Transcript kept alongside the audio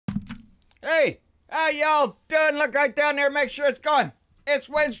Hey, how y'all doing? Look right down there, make sure it's going. It's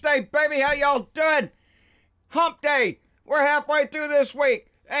Wednesday, baby. How y'all doing? Hump day. We're halfway through this week.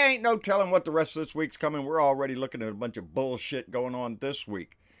 Ain't no telling what the rest of this week's coming. We're already looking at a bunch of bullshit going on this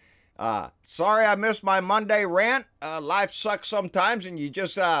week. Sorry I missed my Monday rant. Life sucks sometimes, and you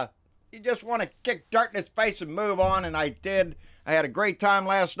just want to kick dirt in its face and move on, and I did. I had a great time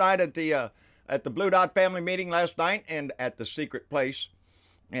last night at the Blue Dot family meeting last night and at the secret place,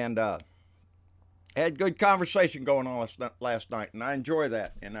 and had good conversation going on last night, and I enjoy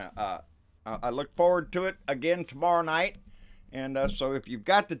that, and I look forward to it again tomorrow night. And so if you've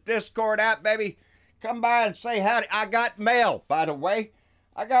got the Discord app, baby, come by and say howdy. I got mail, by the way.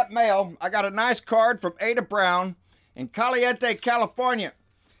 I got mail. I got a nice card from Ada Brown in Caliente, California.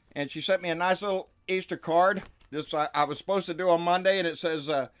 And she sent me a nice little Easter card. This I was supposed to do on Monday, and it says,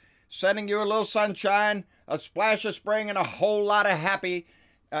 sending you a little sunshine, a splash of spring, and a whole lot of happy.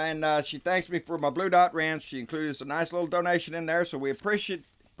 And she thanks me for my Blue Dot rants. She included a nice little donation in there, so we appreciate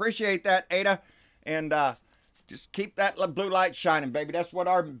that, Ada. And just keep that blue light shining, baby. That's what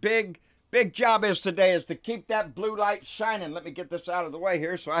our big job is today, is to keep that blue light shining. Let me get this out of the way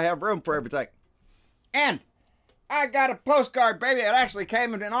here so I have room for everything. And I got a postcard, baby. It actually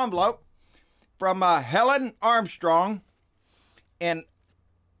came in an envelope from Helen Armstrong in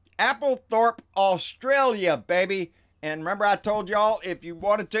Applethorpe, Australia, baby. And remember I told y'all, if you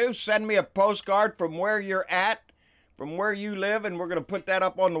wanted to, send me a postcard from where you're at, from where you live, and we're going to put that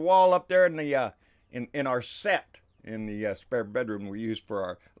up on the wall up there in the in our set, in the spare bedroom we use for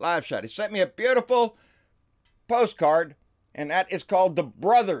our live shot. He sent me a beautiful postcard, and that is called The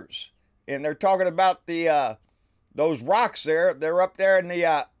Brothers. And they're talking about the those rocks there. They're up there in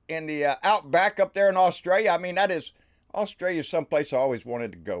the outback up there in Australia. I mean, that is, Australia's someplace I always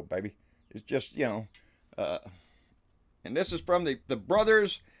wanted to go, baby. It's just, you know, and this is from the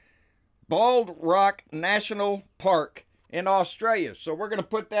Brothers Bald Rock National Park in Australia. So we're going to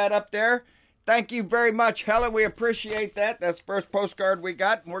put that up there. Thank you very much, Helen. We appreciate that. That's the first postcard we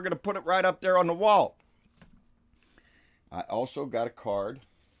got, and we're going to put it right up there on the wall. I also got a card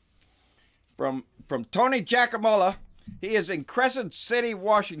from Tony Giacomola. He is in Crescent City,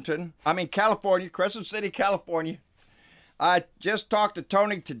 California. Crescent City, California. I just talked to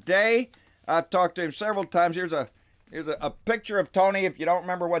Tony today. I've talked to him several times. Here's a picture of Tony. If you don't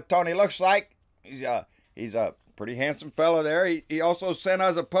remember what Tony looks like, he's a pretty handsome fella there. He also sent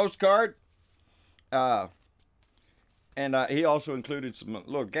us a postcard. And he also included some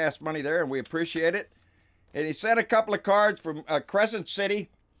little gas money there, and we appreciate it. And he sent a couple of cards from Crescent City,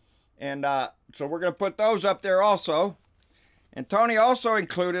 and so we're going to put those up there also. And Tony also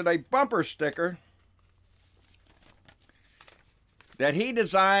included a bumper sticker that he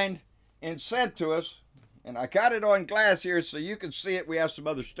designed and sent to us. And I got it on glass here so you can see it. We have some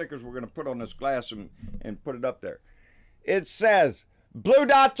other stickers we're going to put on this glass and put it up there. It says, "Blue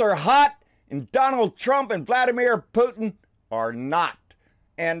dots are hot, and Donald Trump and Vladimir Putin are not."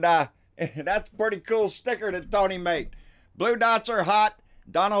 And that's a pretty cool sticker that Tony made. Blue dots are hot,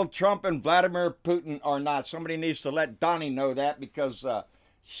 Donald Trump and Vladimir Putin are not. Somebody needs to let Donnie know that, because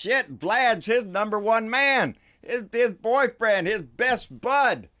shit, Vlad's his #1 man. His boyfriend, his best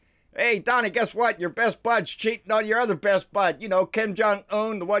bud. Hey, Donnie, guess what? Your best bud's cheating on your other best bud. You know, Kim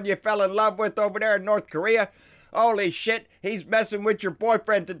Jong-un, the one you fell in love with over there in North Korea. Holy shit, he's messing with your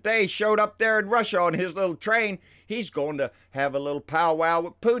boyfriend today. Showed up there in Russia on his little train. He's going to have a little powwow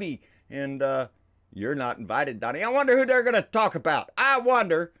with Pootie. And you're not invited, Donnie. I wonder who they're going to talk about. I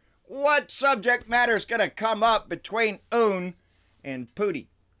wonder what subject matter is going to come up between Un and Pootie.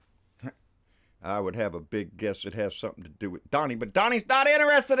 I would have a big guess it has something to do with Donnie, but Donnie's not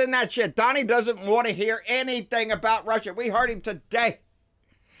interested in that shit. Donnie doesn't want to hear anything about Russia. We heard him today.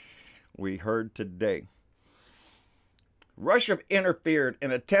 We heard today. Russia interfered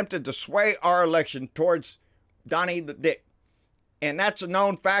and attempted to sway our election towards Donnie the Dick. And that's a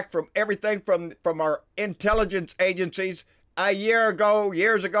known fact from everything from our intelligence agencies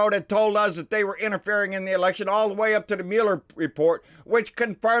years ago that told us that they were interfering in the election, all the way up to the Mueller report, which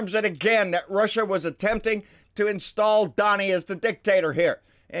confirms it again, that Russia was attempting to install Donnie as the dictator here.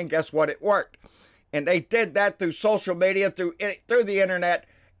 And guess what? It worked. And they did that through social media, through the internet,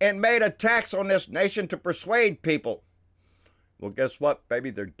 and made attacks on this nation to persuade people. Well, guess what,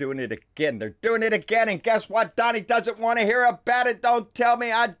 baby? They're doing it again. They're doing it again. And guess what? Donnie doesn't want to hear about it. Don't tell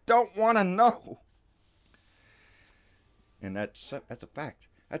me. I don't want to know. And that's a fact.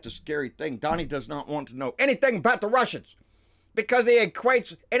 That's a scary thing. Donnie does not want to know anything about the Russians, because he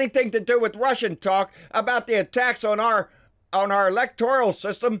equates anything to do with Russian talk about the attacks on our electoral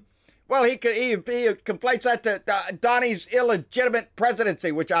system Well, he conflates that to Donnie's illegitimate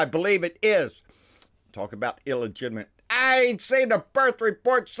presidency, which I believe it is. Talk about illegitimate. I ain't seen the birth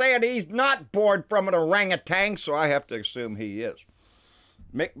report saying he's not born from an orangutan, so I have to assume he is.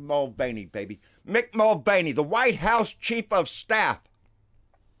 Mick Mulvaney, baby. Mick Mulvaney, the White House Chief of Staff,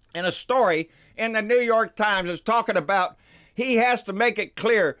 in a story in the New York Times is talking about he has to make it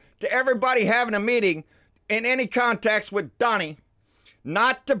clear to everybody having a meeting in any context with Donnie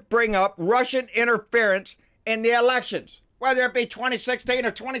not to bring up Russian interference in the elections. Whether it be 2016 or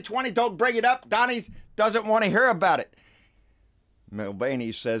 2020, don't bring it up. Donnie doesn't want to hear about it.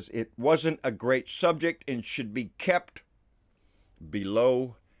 Mulvaney says it wasn't a great subject and should be kept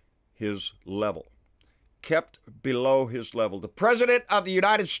below his level. Kept below his level. The President of the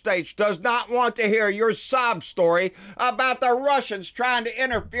United States does not want to hear your sob story about the Russians trying to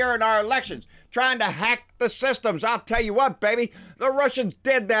interfere in our elections, trying to hack the systems. I'll tell you what, baby, the Russians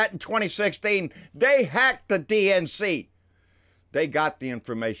did that in 2016. They hacked the DNC. They got the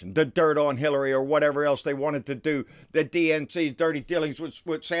information, the dirt on Hillary or whatever else they wanted to do. The DNC's dirty dealings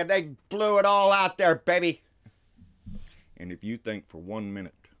with Sam, they blew it all out there, baby. And if you think for 1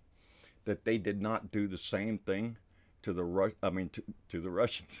 minute that they did not do the same thing to the to the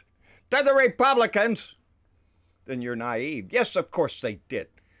Russians, to the Republicans, then you're naive. Yes, of course they did.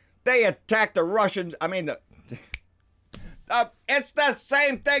 They attacked the Russians. It's the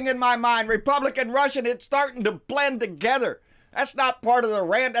same thing in my mind. Republican, Russian, it's starting to blend together. That's not part of the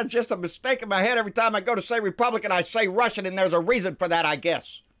rant. That's just a mistake in my head. Every time I go to say Republican, I say Russian, and there's a reason for that, I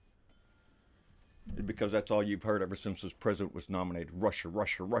guess. Because that's all you've heard ever since this president was nominated. Russia,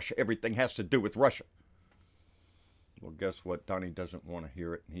 Russia, Russia. Everything has to do with Russia. Well, guess what? Donnie doesn't want to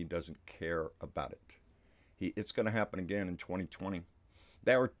hear it, and he doesn't care about it. It's going to happen again in 2020.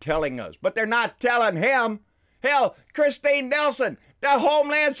 They're telling us, but they're not telling him. Hell, Christi Nelson, the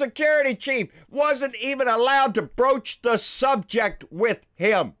Homeland Security Chief, wasn't even allowed to broach the subject with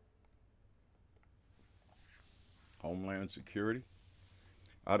him. Homeland Security?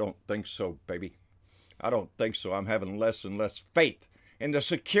 I don't think so, baby. I don't think so. I'm having less and less faith in the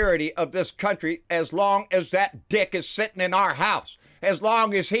security of this country as long as that dick is sitting in our house. As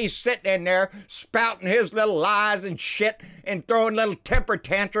long as he's sitting in there spouting his little lies and shit and throwing little temper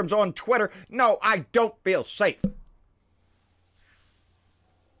tantrums on Twitter. No, I don't feel safe.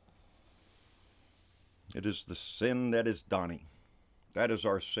 It is the sin that is Donnie. That is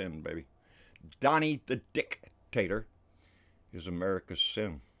our sin, baby. Donnie the dictator is America's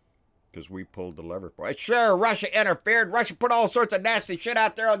sin. Because we pulled the lever for it. Sure, Russia interfered. Russia put all sorts of nasty shit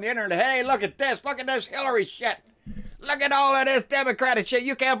out there on the internet. Hey, look at this. Look at this Hillary shit. Look at all of this Democratic shit.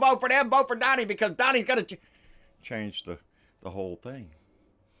 You can't vote for them. Vote for Donnie because Donnie's going to change the whole thing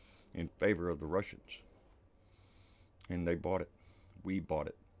in favor of the Russians. And they bought it. We bought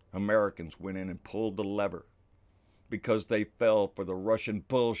it. Americans went in and pulled the lever because they fell for the Russian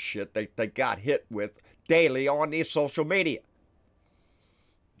bullshit they got hit with daily on these social media.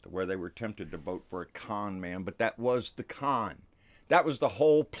 Where they were tempted to vote for a con man, but that was the con. That was the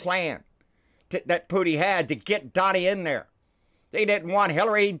whole plan that Putin had to get Donnie in there. They didn't want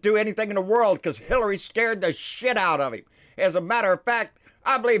Hillary to do anything in the world because Hillary scared the shit out of him. As a matter of fact,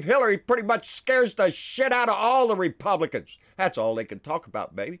 I believe Hillary pretty much scares the shit out of all the Republicans. That's all they can talk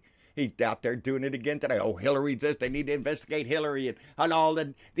about, baby. He's out there doing it again today. Oh, Hillary's this. They need to investigate Hillary and all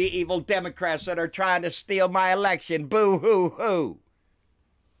the evil Democrats that are trying to steal my election. Boo-hoo-hoo.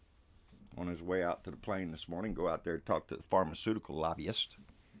 On his way out to the plane this morning, go out there and talk to the pharmaceutical lobbyist.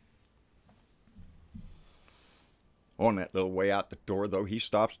 On that little way out the door, though, he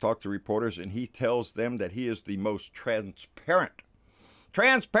stops, talks to reporters, and he tells them that he is the most transparent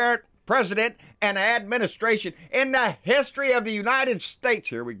president and administration in the history of the United States.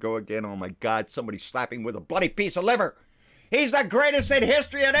 Here we go again. Oh, my God, somebody slapping with a bloody piece of liver. He's the greatest in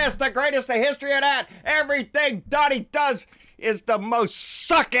history of this, the greatest in history of that. Everything Donnie does is the most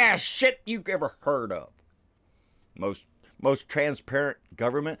suck-ass shit you've ever heard of. Most transparent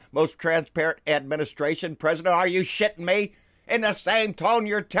government, most transparent administration. President, are you shitting me? In the same tone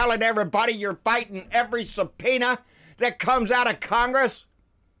you're telling everybody you're fighting every subpoena that comes out of Congress?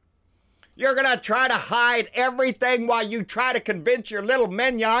 You're going to try to hide everything while you try to convince your little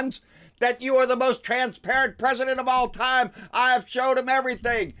minions that you are the most transparent president of all time. I have showed him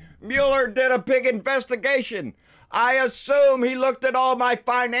everything. Mueller did a big investigation. I assume he looked at all my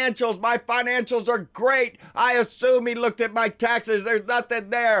financials. My financials are great. I assume he looked at my taxes. There's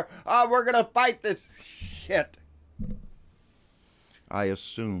nothing there. We're going to fight this shit. I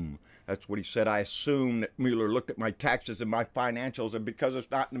assume. That's what he said. I assume that Mueller looked at my taxes and my financials, and because it's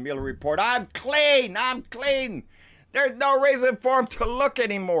not in the Mueller report, I'm clean. I'm clean. There's no reason for him to look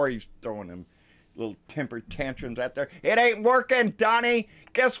anymore. He's throwing them little temper tantrums out there. It ain't working, Donnie.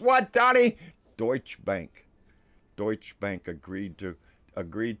 Guess what, Donnie? Deutsche Bank agreed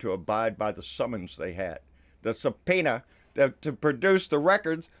to abide by the summons they had, the subpoena to produce the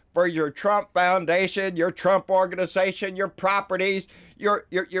records for your Trump Foundation, your Trump organization, your properties, your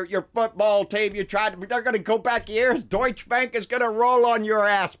football team. They're going to go back years. Deutsche Bank is going to roll on your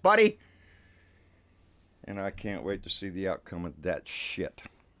ass, buddy. And I can't wait to see the outcome of that shit.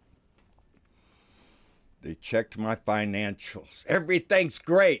 They checked my financials. Everything's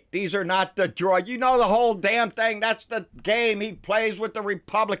great. These are not the draw. You know the whole damn thing. That's the game he plays with the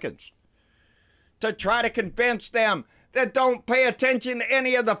Republicans, to try to convince them that don't pay attention to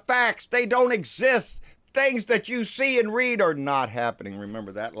any of the facts. They don't exist. Things that you see and read are not happening.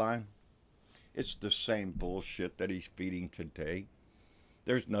 Remember that line? It's the same bullshit that he's feeding today.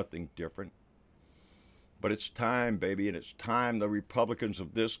 There's nothing different. But it's time, baby, and it's time the Republicans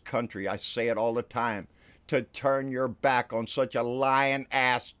of this country, I say it all the time, to turn your back on such a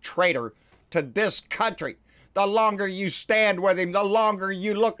lying-ass traitor to this country. The longer you stand with him, the longer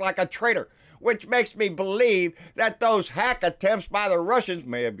you look like a traitor, which makes me believe that those hack attempts by the Russians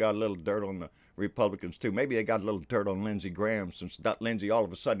may have got a little dirt on the Republicans, too. Maybe they got a little dirt on Lindsey Graham, since Lindsey all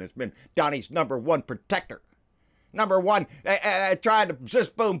of a sudden has been Donnie's #1 protector. #1, trying to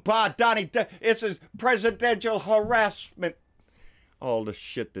just boom, pa, Donnie, this is presidential harassment. All the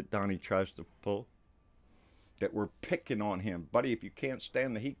shit that Donnie tries to pull, that we're picking on him. Buddy, if you can't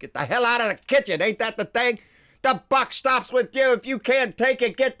stand the heat, get the hell out of the kitchen. Ain't that the thing? The buck stops with you. If you can't take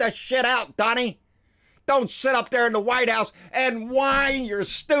it, get the shit out, Donnie. Don't sit up there in the White House and whine your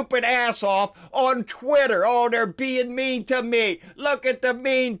stupid ass off on Twitter. Oh, they're being mean to me. Look at the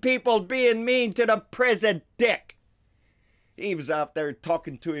mean people being mean to the president. He was out there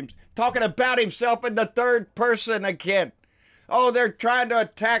talking about himself in the third person again. Oh, they're trying to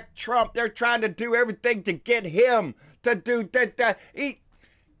attack Trump. They're trying to do everything to get him to do that.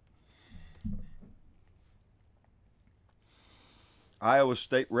 Iowa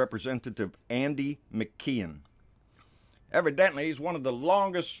State Representative Andy McKeon. Evidently, he's one of the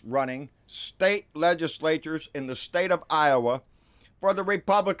longest running state legislatures in the state of Iowa for the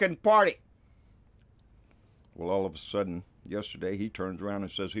Republican Party. Well, all of a sudden, yesterday, he turns around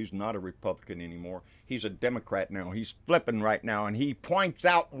and says he's not a Republican anymore. He's a Democrat now. He's flipping right now, and he points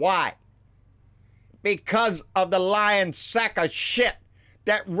out why. Because of the lying sack of shit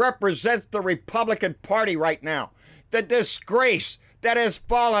that represents the Republican Party right now. The disgrace that has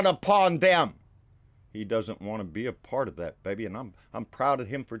fallen upon them. He doesn't want to be a part of that, baby, and I'm proud of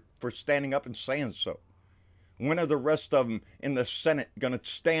him for standing up and saying so. When are the rest of them in the Senate going to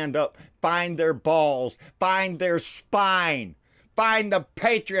stand up, find their balls, find their spine, find the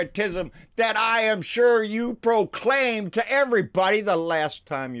patriotism that I am sure you proclaimed to everybody the last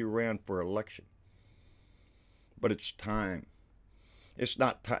time you ran for election? But it's time. It's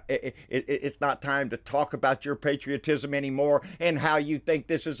not time to talk about your patriotism anymore and how you think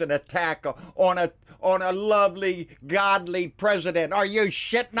this is an attack on a lovely, godly president. Are you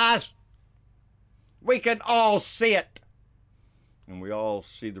shitting us? We can all see it. And we all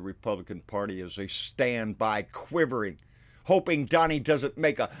see the Republican Party as they stand by quivering, hoping Donnie doesn't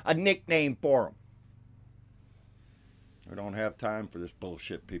make a nickname for him. We don't have time for this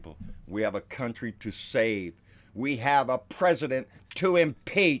bullshit, people. We have a country to save. We have a president to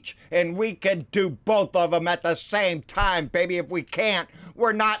impeach, and we can do both of them at the same time, baby. If we can't,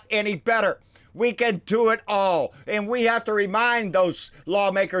 we're not any better. We can do it all, and we have to remind those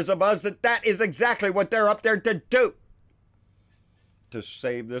lawmakers of us that that is exactly what they're up there to do. To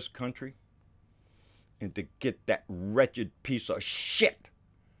save this country and to get that wretched piece of shit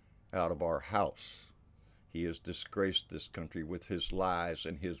out of our house. He has disgraced this country with his lies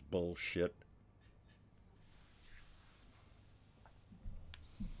and his bullshit.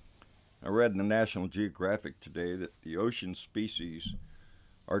 I read in the National Geographic today that the ocean species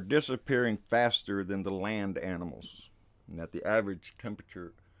are disappearing faster than the land animals, and that the average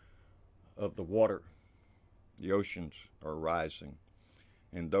temperature of the water, the oceans, are rising,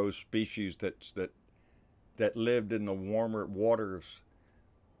 and those species that lived in the warmer waters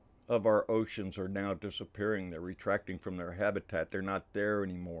of our oceans are now disappearing. They're retracting from their habitat. They're not there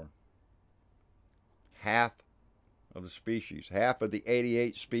anymore. Half of the species, half of the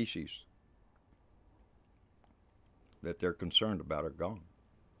 88 species that they're concerned about are gone.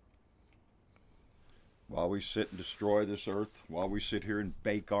 While we sit and destroy this earth, while we sit here and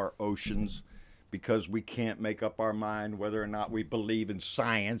bake our oceans because we can't make up our mind whether or not we believe in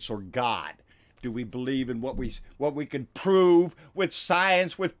science or God. Do we believe in what we can prove with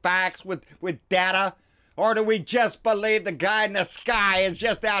science, with facts, with data? Or do we just believe the guy in the sky is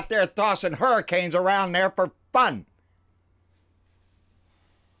just out there tossing hurricanes around there for fun?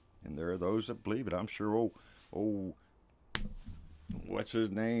 And there are those that believe it. I'm sure what's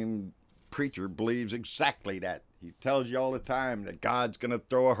his name? Preacher believes exactly that. He tells you all the time that God's going to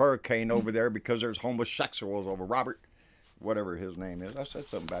throw a hurricane over there because there's homosexuals over Robert, whatever his name is. I said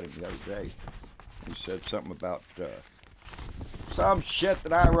something about him the other day. He said something about some shit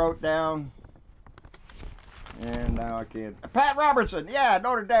that I wrote down. And now I can't. Pat Robertson, yeah,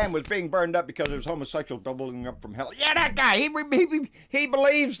 Notre Dame was being burned up because there's homosexual doubling up from hell. Yeah, that guy, he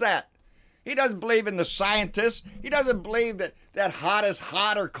believes that. He doesn't believe in the scientists. He doesn't believe that hot is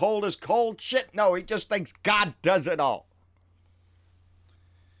hot or cold is cold. Shit, no, he just thinks God does it all.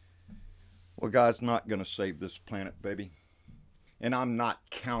 Well, God's not going to save this planet, baby. And I'm not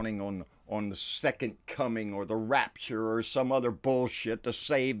counting on the second coming or the rapture or some other bullshit to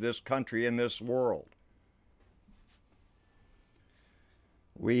save this country and this world.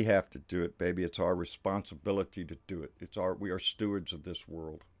 We have to do it, baby. It's our responsibility to do it. We are stewards of this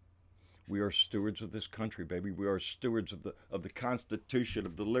world. We are stewards of this country, baby. We are stewards of the Constitution,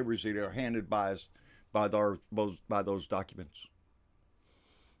 of the liberties that are handed by us by those documents.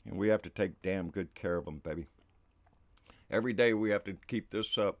 And we have to take damn good care of them, baby. Every day we have to keep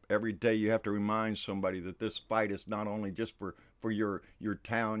this up. Every day you have to remind somebody that this fight is not only just for your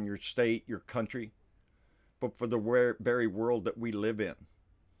town, your state, your country, but for the very world that we live in.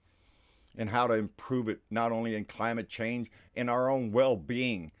 And how to improve it, not only in climate change, in our own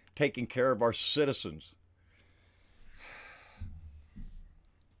well-being, taking care of our citizens.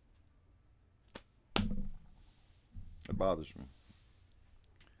 It bothers me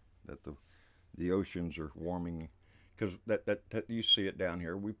that the oceans are warming, because that you see it down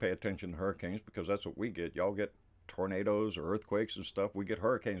here. We pay attention to hurricanes because that's what we get. Y'all get tornadoes or earthquakes and stuff. We get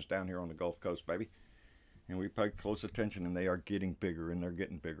hurricanes down here on the Gulf Coast, baby. And we pay close attention, and they are getting bigger, and they're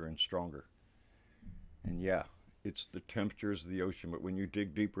getting bigger and stronger. And yeah, it's the temperatures of the ocean, but when you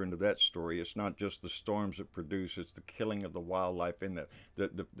dig deeper into that story, it's not just the storms that produce, it's the killing of the wildlife and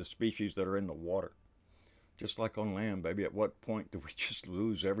the species that are in the water. Just like on land, baby, at what point do we just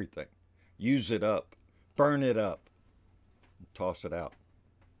lose everything? Use it up, burn it up, and toss it out.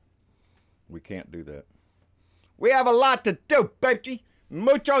 We can't do that. We have a lot to do, baby.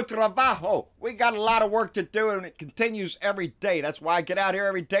 Mucho trabajo. We got a lot of work to do, and it continues every day. That's why I get out here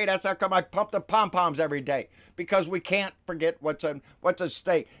every day. That's how come I pump the pom-poms every day, because we can't forget what's at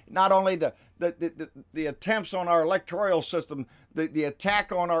stake. Not only the attempts on our electoral system, the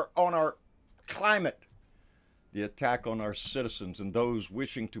attack on our climate, the attack on our citizens and those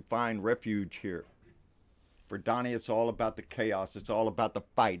wishing to find refuge here. For Donnie, it's all about the chaos. It's all about the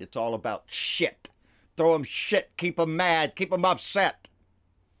fight. It's all about shit. Throw them shit. Keep them mad. Keep them upset.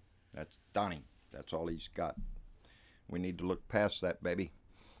 That's Donnie. That's all he's got. We need to look past that, baby.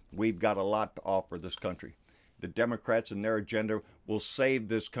 We've got a lot to offer this country. The Democrats and their agenda will save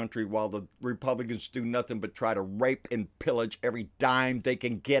this country while the Republicans do nothing but try to rape and pillage every dime they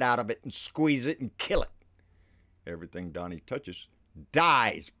can get out of it and squeeze it and kill it. Everything Donnie touches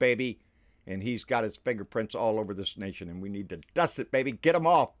dies, baby. And he's got his fingerprints all over this nation, and we need to dust it, baby. Get him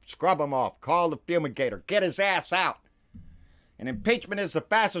off. Scrub him off. Call the fumigator. Get his ass out. And impeachment is the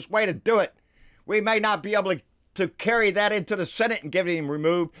fastest way to do it. We may not be able to carry that into the Senate and get him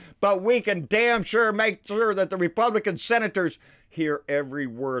removed, but we can damn sure make sure that the Republican senators hear every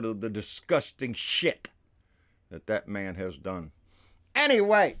word of the disgusting shit that man has done.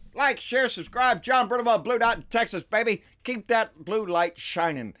 Anyway, like, share, subscribe. John Bernabal, Blue Dot in Texas, baby. Keep that blue light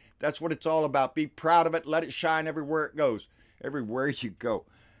shining. That's what it's all about. Be proud of it. Let it shine everywhere it goes. Everywhere you go.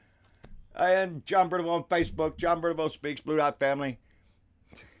 And John Bernabal on Facebook. John Bernabal Speaks, Blue Dot Family.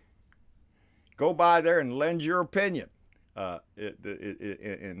 Go by there and lend your opinion.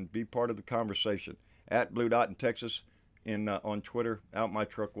 And be part of the conversation. At Blue Dot in Texas. On Twitter. Out my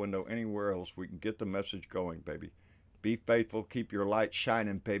truck window. Anywhere else. We can get the message going, baby. Be faithful. Keep your light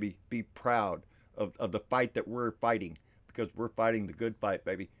shining, baby. Be proud of the fight that we're fighting. Because we're fighting the good fight,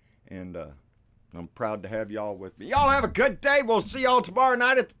 baby. And I'm proud to have y'all with me. Y'all have a good day. We'll see y'all tomorrow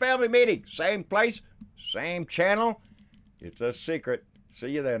night at the family meeting. Same place, same channel. It's a secret.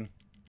 See you then.